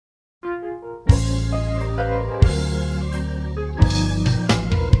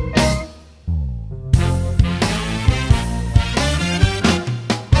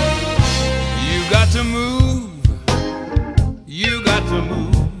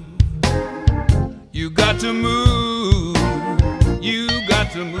got to move. You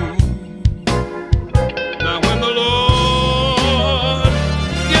got to move. Now when the Lord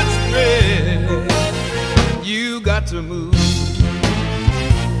gets ready, you got to move.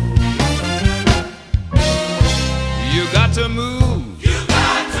 You got to move. You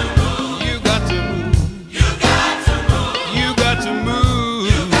got to move. You got to move. You got to move. You got to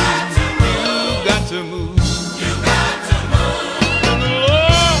move. You got to move. You got to move. When the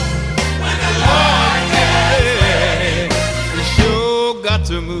Lord gets ready, you sure got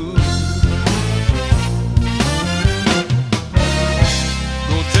to move.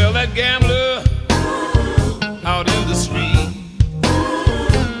 Go tell that gambler out in the street.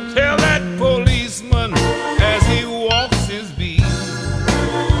 Tell that policeman as he walks his beat.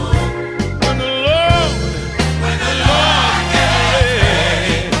 When the Lord gets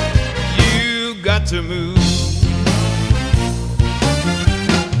ready, you got to move.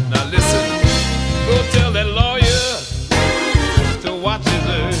 Now listen, go tell that lawyer to watch his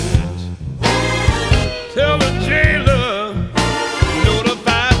urge. Tell the jailer,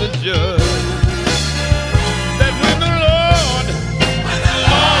 notify the judge, that when the Lord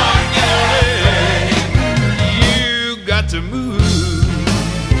gets ready, you got to move.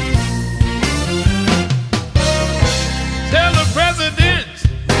 Tell the president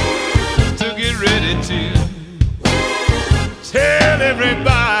to get ready to. Tell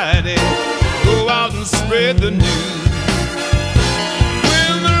everybody, go out and spread the news.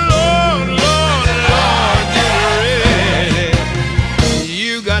 When the Lord gets ready,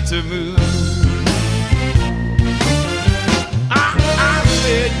 you got to move. I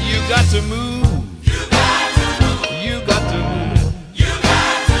said you got to move. You got to move. You got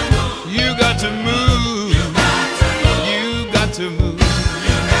to move. You got to move. You got to move. You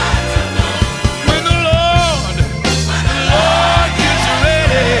got to move. When the Lord gets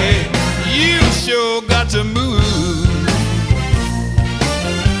ready, you sure got to move.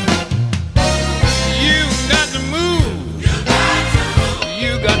 You got to move.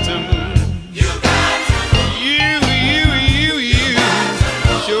 You got to move. You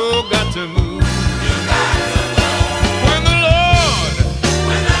sure got to move. When the Lord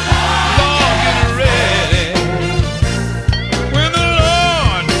gets ready, when the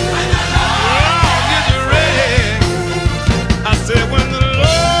Lord gets ready, I said when the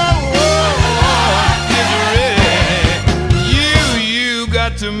Lord gets ready, you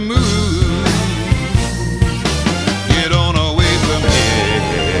got to move.